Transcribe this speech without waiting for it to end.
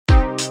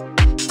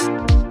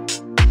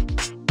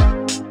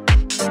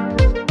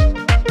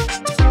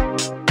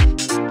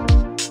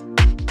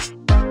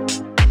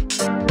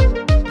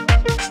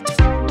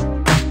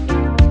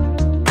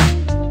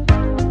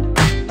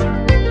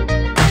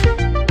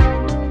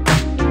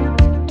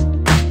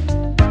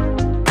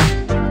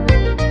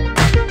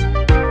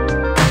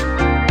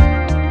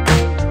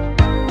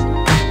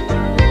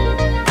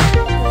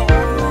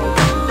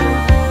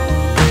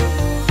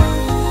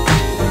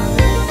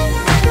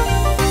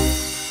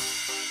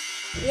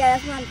Yeah,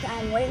 that's why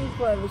I'm waiting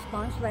for a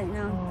response right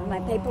now. My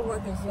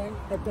paperwork is in,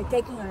 but they're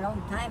taking a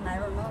long time. I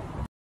don't know.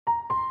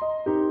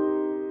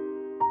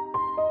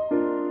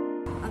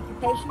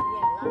 Occupation?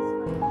 Yeah, last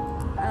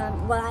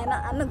one. Well,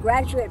 I'm a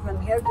graduate from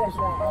hairdresser.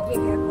 I did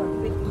hair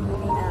for 18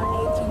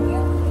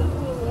 years.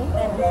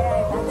 And then I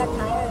got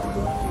tired of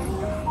doing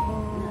it.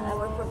 I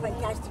work for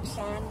Fantastic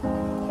Sam.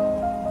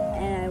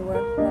 And I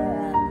work for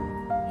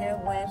Hair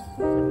West.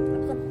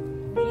 Some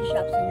beauty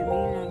shops in the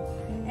mainland.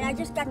 And I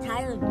just got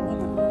tired of doing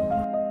it.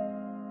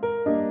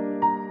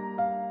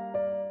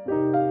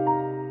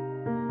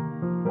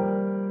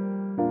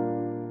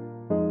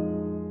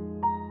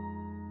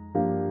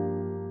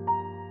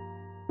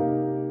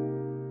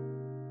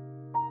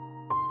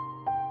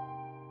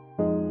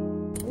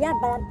 Yeah,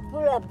 but I'm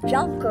full of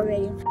junk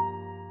already.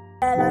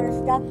 A lot of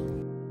stuff.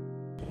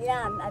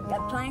 Yeah,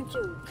 I'm trying to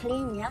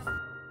clean, yeah.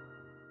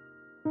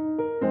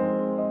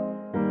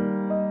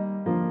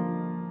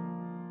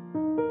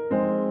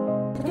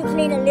 To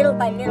clean it little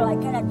by little. I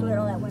cannot do it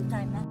all at one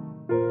time,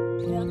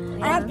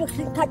 yeah. I have to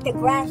cut the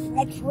grass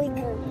next week.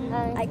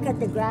 I cut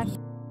the grass.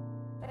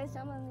 There is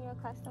someone your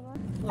customer?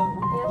 I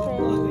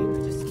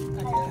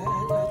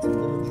had some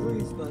little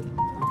trees, but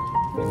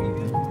maybe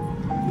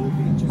you'll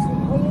be interested.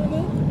 What do you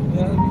need?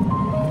 Yeah,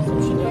 some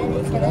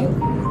Chanel.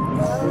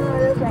 Oh,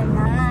 those are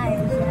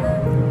nice, yeah.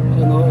 I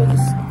don't know,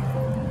 just...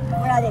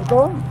 Where are they,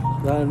 gold?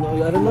 I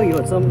don't know, you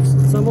know, some of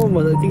them, I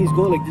think it's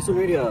gold, like this one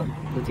right here.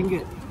 I think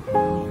it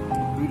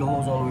through the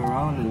holes all the way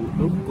around and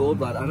look gold,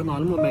 but I don't know,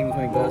 I'm not making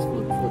my glass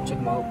for check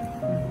them out.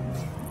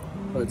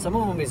 But some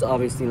of them is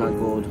obviously not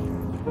gold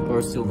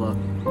or silver,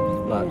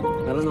 but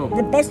I don't know.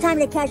 The best time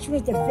to catch me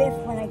is the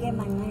 5th when I get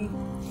my money.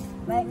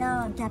 Right now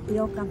I'm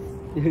tapioca.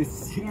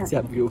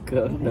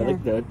 Tapioca, I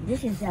like that.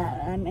 This is,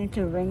 I'm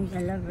into rings, I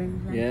love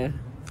rings. Yeah?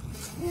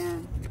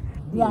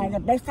 Yeah, the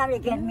best time to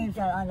get me is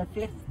on the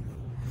 5th.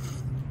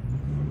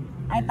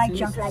 I buy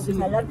junk like this,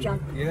 I love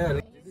junk. Yeah.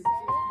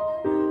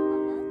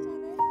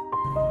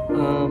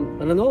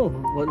 I don't know,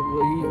 what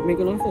are you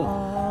making on for?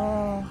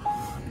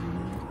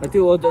 I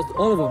think just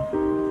all of them.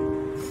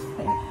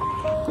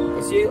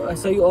 I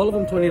saw you all of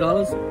them $20.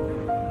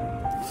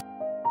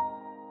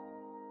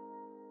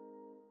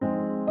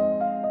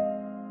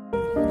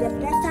 The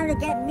best time to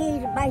get me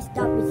to buy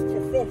stuff is the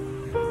 5th.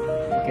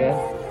 Okay.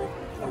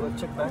 I'm gonna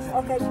check back.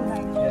 Okay,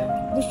 sweetheart.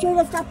 Yeah. You sure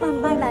to stop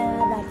on by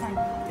that time?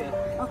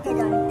 Yeah. Okay,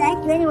 darling.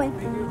 Thank you anyway.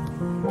 Thank you.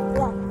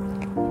 Yeah.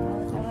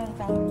 Someone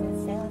found the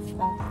sales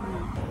stuff.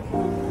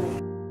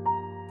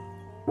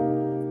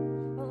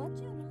 Well, what's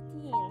your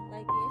routine?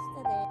 Like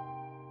yesterday?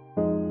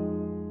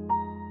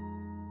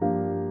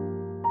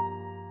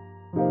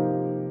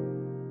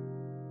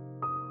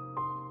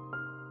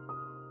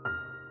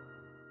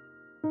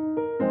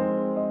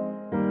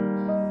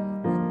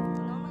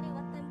 Normally,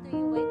 what time do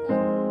you wake up?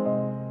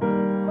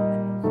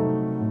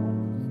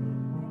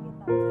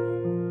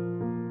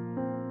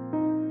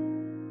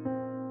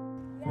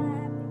 Yeah, I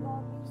have to go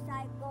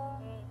recycle.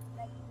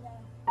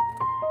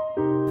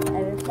 I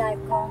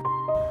recycle.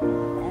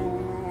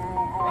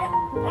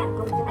 And I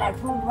go to my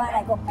food run.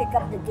 I go pick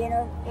up the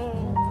dinner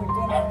for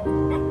dinner.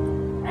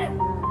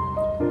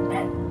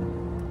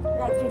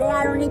 Like today,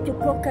 I don't need to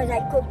cook because I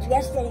cooked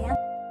yesterday. Huh?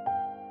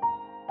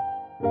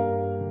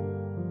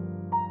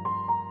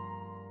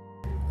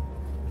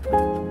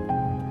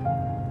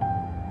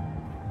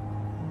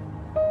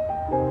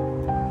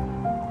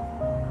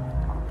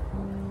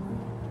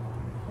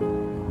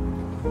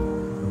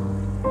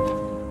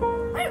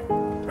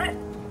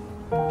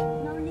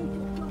 No need to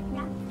cook,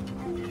 yeah.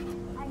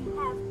 I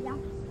have, yeah.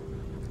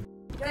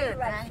 Good,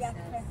 Right, yeah.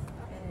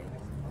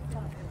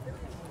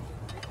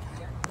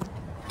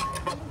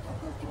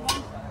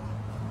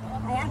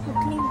 I have to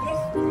clean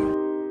this today.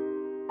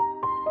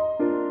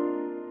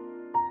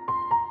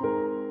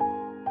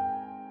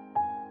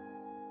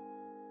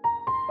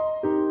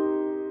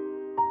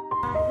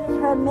 This is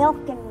her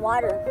milk and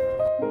water.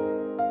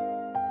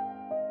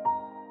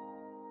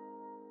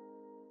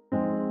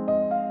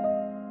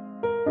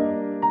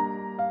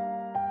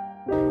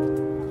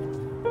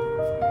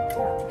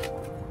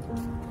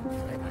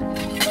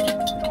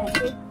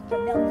 The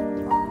milk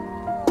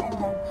and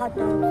the hot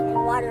dogs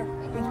and water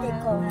if they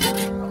cold.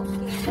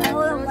 I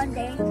hold them one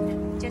day.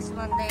 Just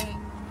one day.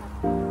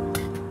 You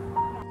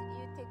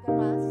take a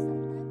bus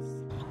sometimes?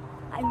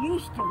 I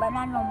used to, but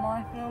not no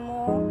more. No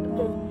more.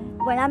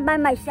 When I'm by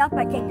myself,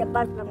 I take the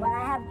bus, but when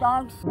I have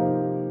dogs,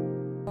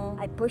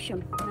 I push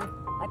them.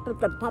 I put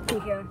the puppy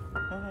here.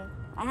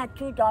 I had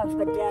 2 dogs,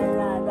 but the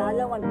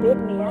other one bit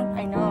me. Huh?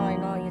 I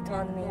know, you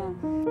told me.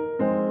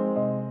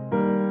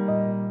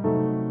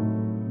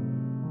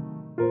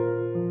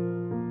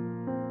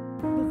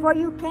 Before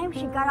you came,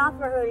 she got off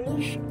of her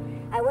leash.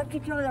 I went to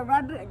throw the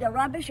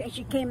rubbish, and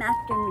she came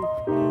after me.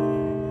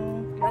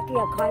 Lucky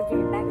a car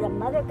didn't back. The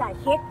mother got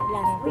hit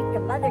last week. The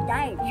mother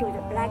died. She was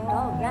a black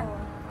dog, yeah.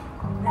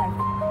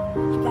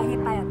 She got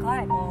hit by a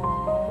car.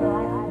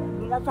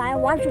 So I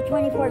watch her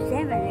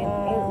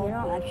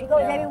 24/7. She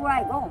goes everywhere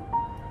I go.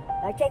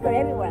 I take her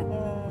everywhere,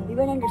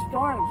 even in the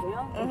stores.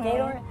 If they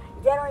don't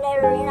let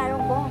her in, I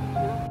don't go.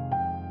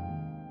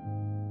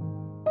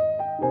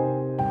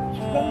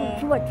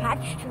 too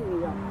attached to me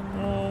though.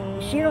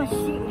 She don't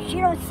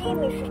see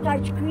me, she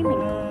starts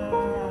screaming.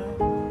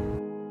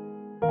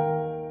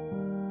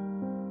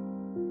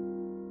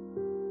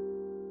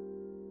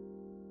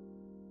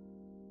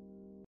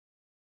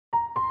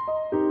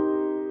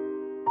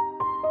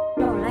 I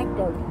don't like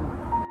those.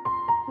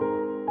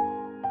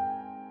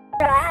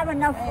 I have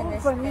enough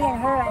food for me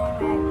and her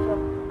anyway, so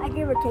I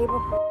give her table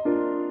food.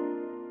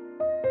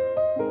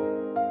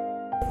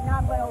 Now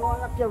I'm going to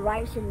warm up the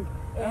rice and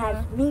it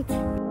has meat. Can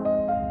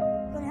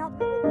you help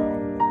me with the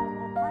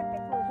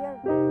carpet for here?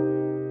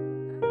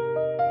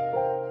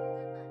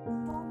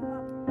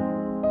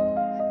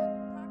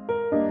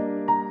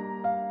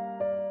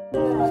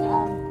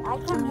 I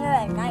come here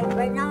at night.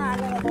 Right now I'm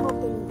going to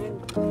cook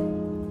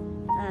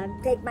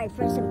and take my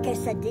friend some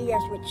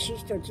quesadillas with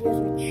cheese, tortillas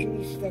with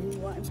cheese that he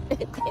wants.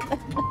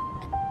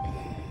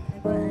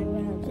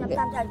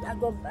 Sometimes I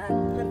go.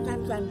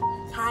 Sometimes I'm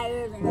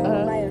tired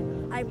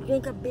and I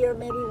drink a beer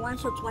maybe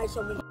once or twice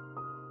a week.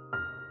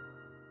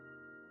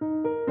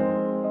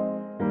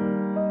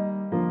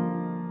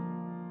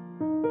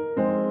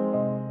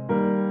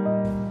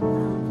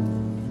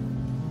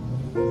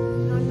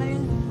 Normally, on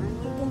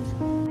weekends,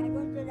 I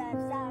go to that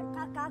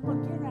taco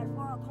dinner at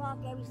 4 o'clock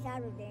every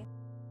Saturday.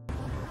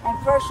 And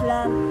first I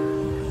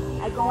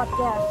go up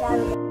there on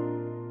Saturday.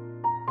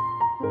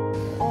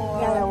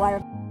 Yeah, the water.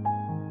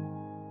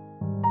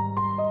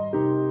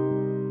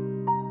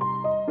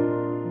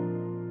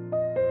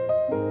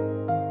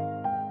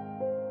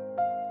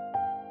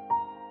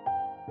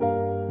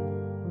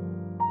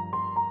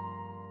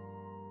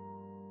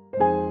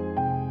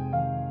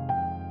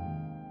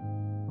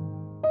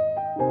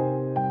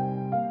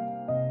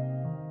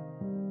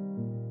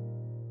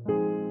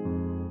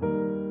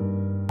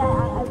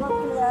 I go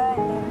to there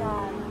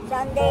and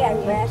Sunday I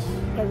rest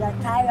because I'm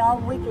tired all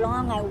week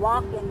long. I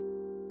walk and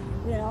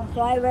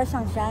so I rest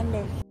on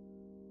Sundays.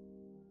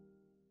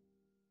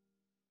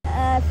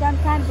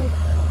 Sometimes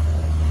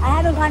I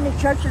haven't gone to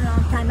church in a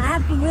long time. I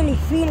have to really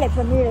feel it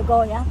for me to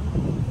go, yeah?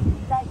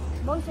 But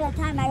most of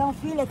the time I don't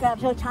feel it because I'm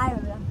so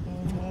tired, yeah?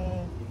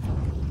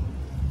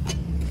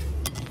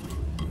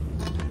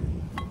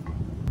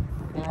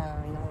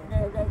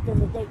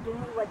 They're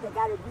doing what they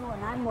got to do,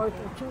 and I'm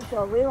working too,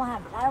 so I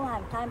don't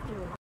have time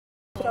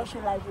to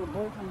socialize with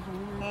boyfriends.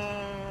 I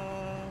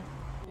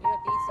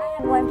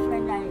have one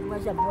friend that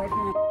was a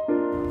boyfriend.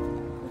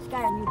 He's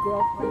got a new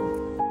girlfriend.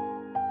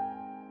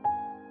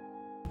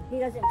 He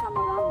doesn't come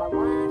around but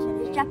once,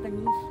 and he's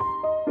Japanese.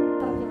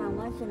 Comes around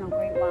once in a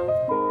great while.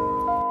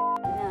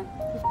 Yeah,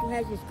 he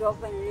has his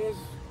girlfriend Liz.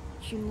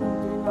 She moved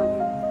in on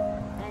him,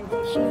 and he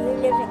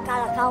lives in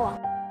Kalakaua.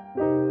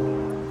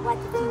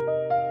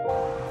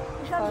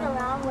 He comes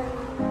around to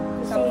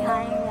say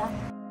hi.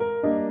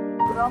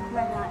 The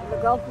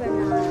girlfriend,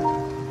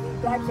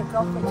 he drives the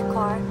girlfriend's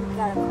car. He's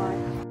got a car.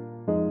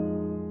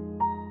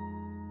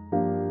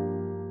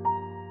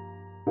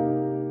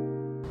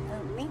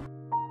 Me?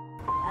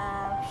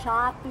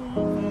 Shopping.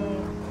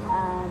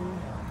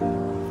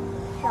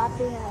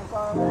 I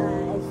go.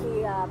 I see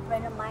a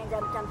friend of mine.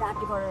 Sometimes I have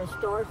to go to the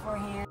store for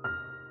him.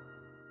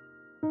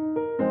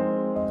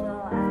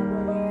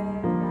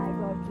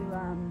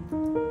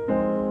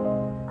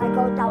 I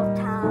go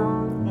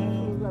downtown to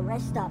the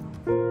rest stop.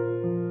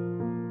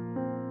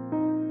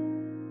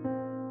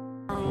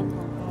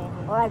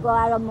 Or I go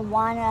out of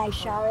Moana, I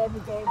shower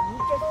every day. You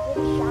just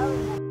really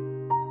showering.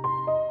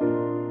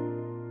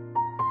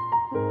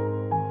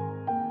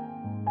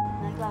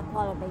 I go to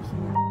Paula Basin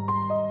now.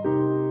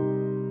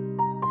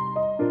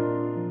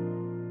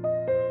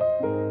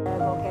 I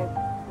go get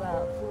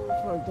food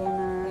for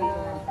dinner.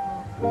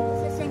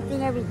 It's the same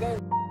thing every day.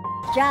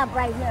 Job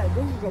right here.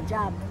 This is a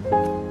job. A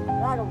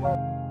lot of work.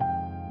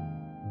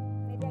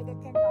 Maybe I get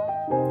 $10.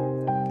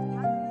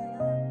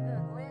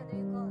 Where do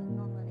you go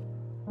normally?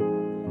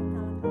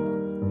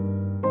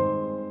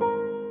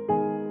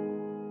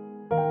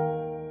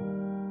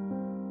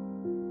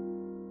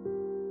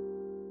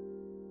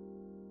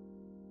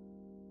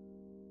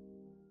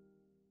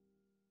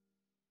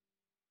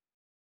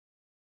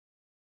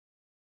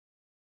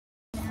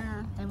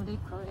 Yeah. Everybody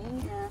calling?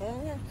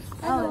 Yeah.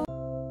 Oh.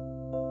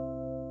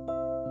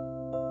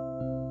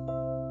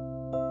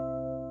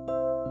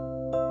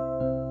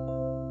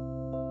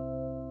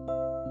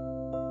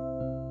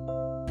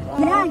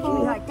 Yeah,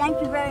 sweetheart. Thank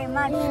you very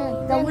much.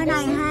 The one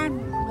I had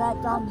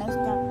got all messed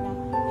up now.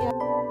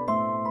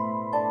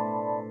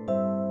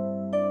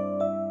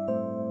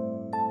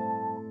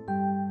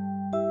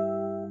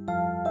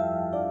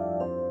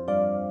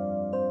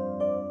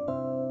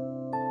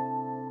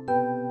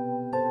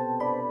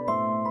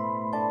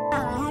 I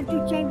had to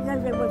change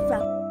because it was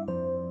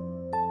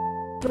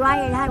dry.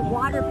 It had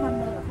water from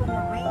the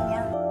rain.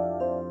 Yeah.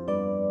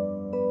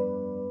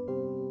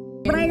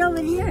 Right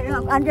over here,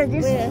 look, under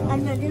this is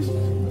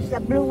the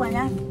blue one,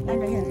 huh?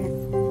 Under here, yeah.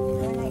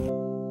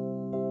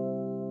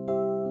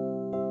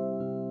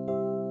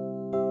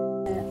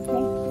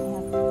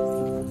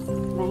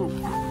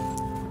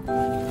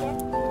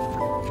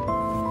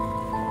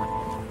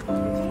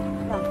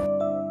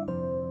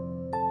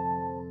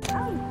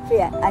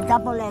 Yeah, I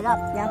double it up.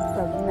 Yeah,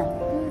 so you know.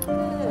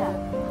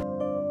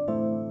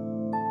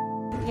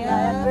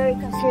 Yeah, I'm very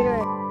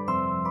considerate.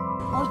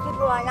 Most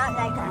people are not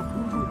like that.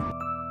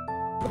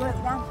 Good,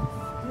 yeah.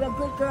 You're a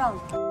good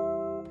girl.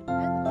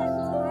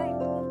 That's all right.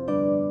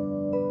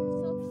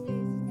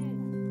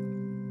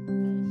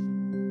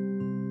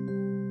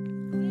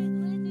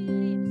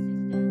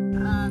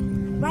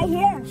 Right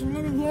here. She's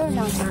living here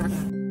now.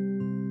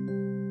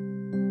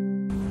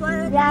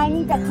 Yeah, I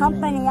need the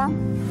company, yeah.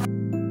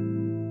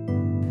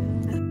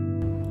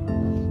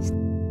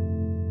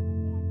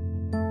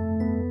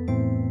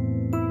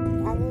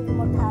 I need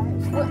more time.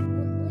 Where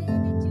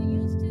did you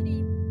used to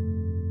live?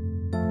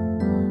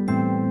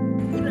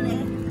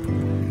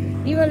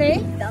 Ivole?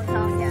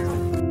 Downtown, yeah.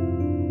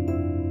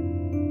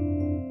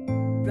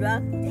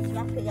 Drug, it's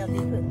not because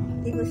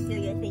people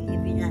steal your things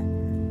if you're not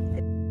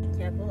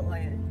careful, or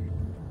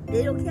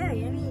they don't care.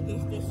 You know what I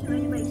mean? They steal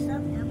anybody's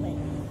stuff, you know, but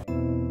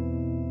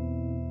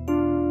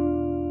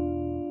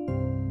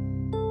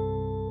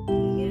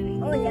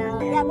Oh,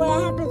 yeah. Yeah, well,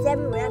 that happens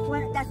everywhere.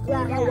 That's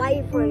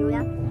Hawaii for you,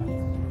 yeah?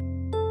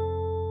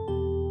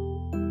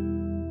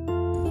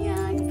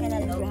 Yeah, you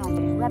cannot leave your house.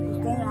 You have to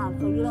stay in your house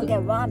so you don't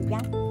get robbed,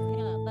 yeah?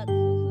 Yeah, but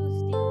who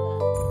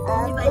steal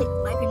anybody,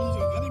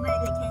 Micronesians, anybody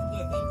that can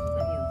get anything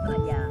from you. But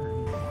yeah.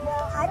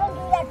 Well, I don't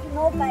do that to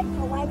nobody,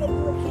 so why they do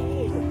it to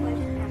me is the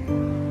question.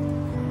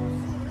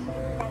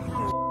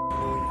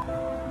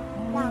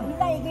 Now, you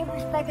gotta give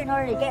respect in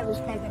order to get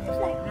respect in this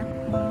life, huh?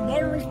 They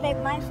don't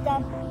respect my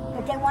stuff,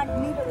 but they want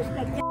me to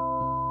respect them.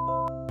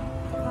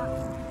 You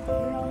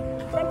know,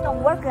 respect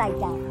don't work like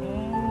that.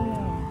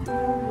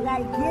 You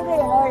gotta give it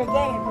in order to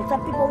get it, but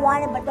some people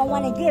want it but don't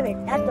want to give it.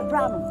 That's the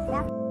problem,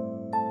 yeah?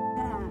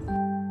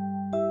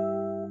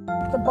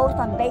 To boast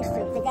on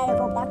basics, they gotta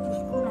go back to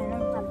school and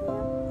learn something,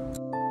 yeah?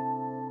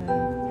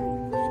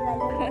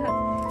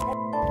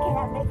 Can I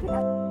make it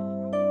up?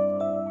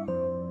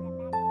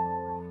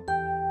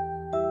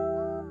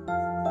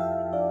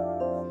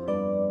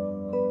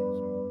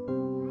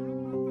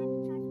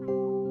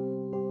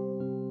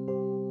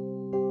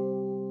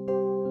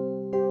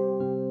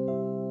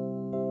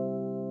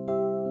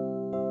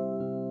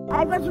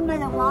 I go to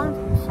the walls.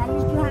 I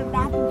used to have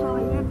bathrooms over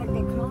here, but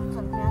they closed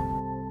them down.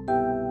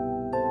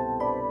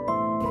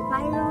 If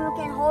I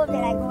can't hold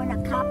it, I go in a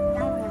cup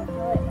down and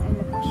throw it in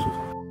the bushes.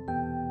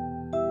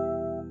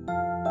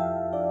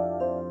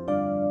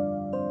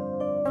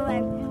 I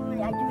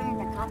do it in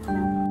the cup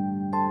now.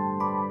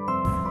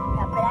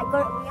 Yeah, but I go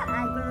to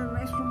the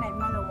restroom at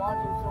Miller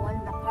Walden, so in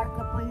the park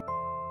up with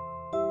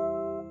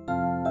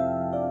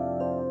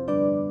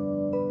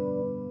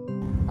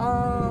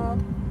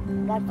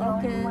That's the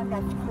only one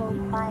that's close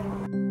by.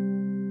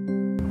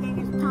 Then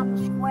it's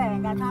Thomas Square,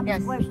 and that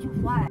Thomas Square is too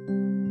far.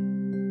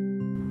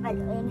 But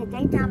in the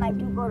daytime, I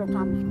do go to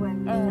Thomas Square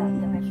and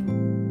use the restroom.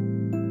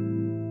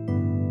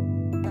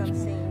 I'm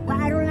seeing. But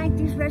I don't like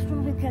these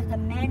restrooms because the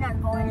men are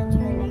going into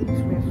the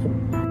ladies'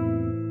 restroom.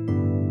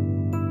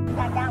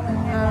 Like that one.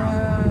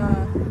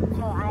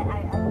 So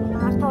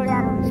I told you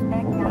I don't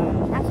respect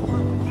that. That's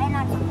what men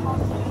are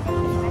supposed to be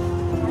in this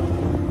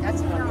restroom.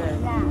 That's not good.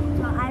 Yeah,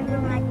 so I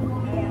don't like to go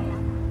there.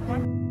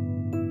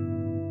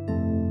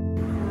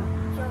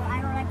 So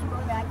I don't like to go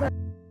there. I go.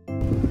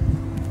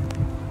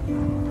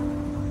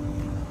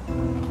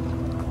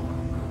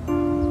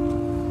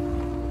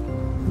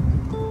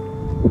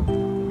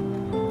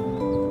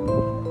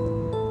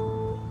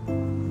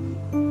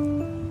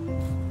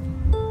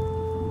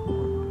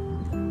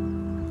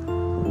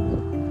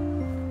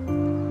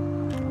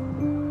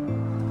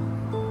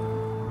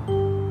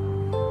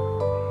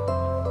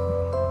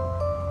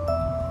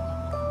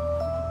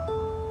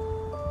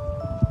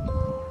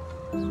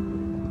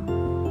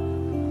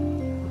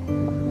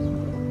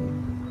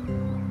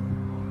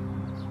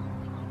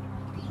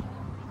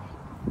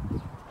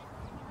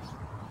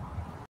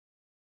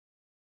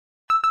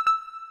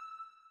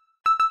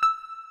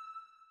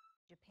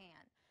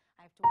 Japan.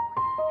 I have to warn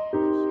you,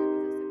 fans, you should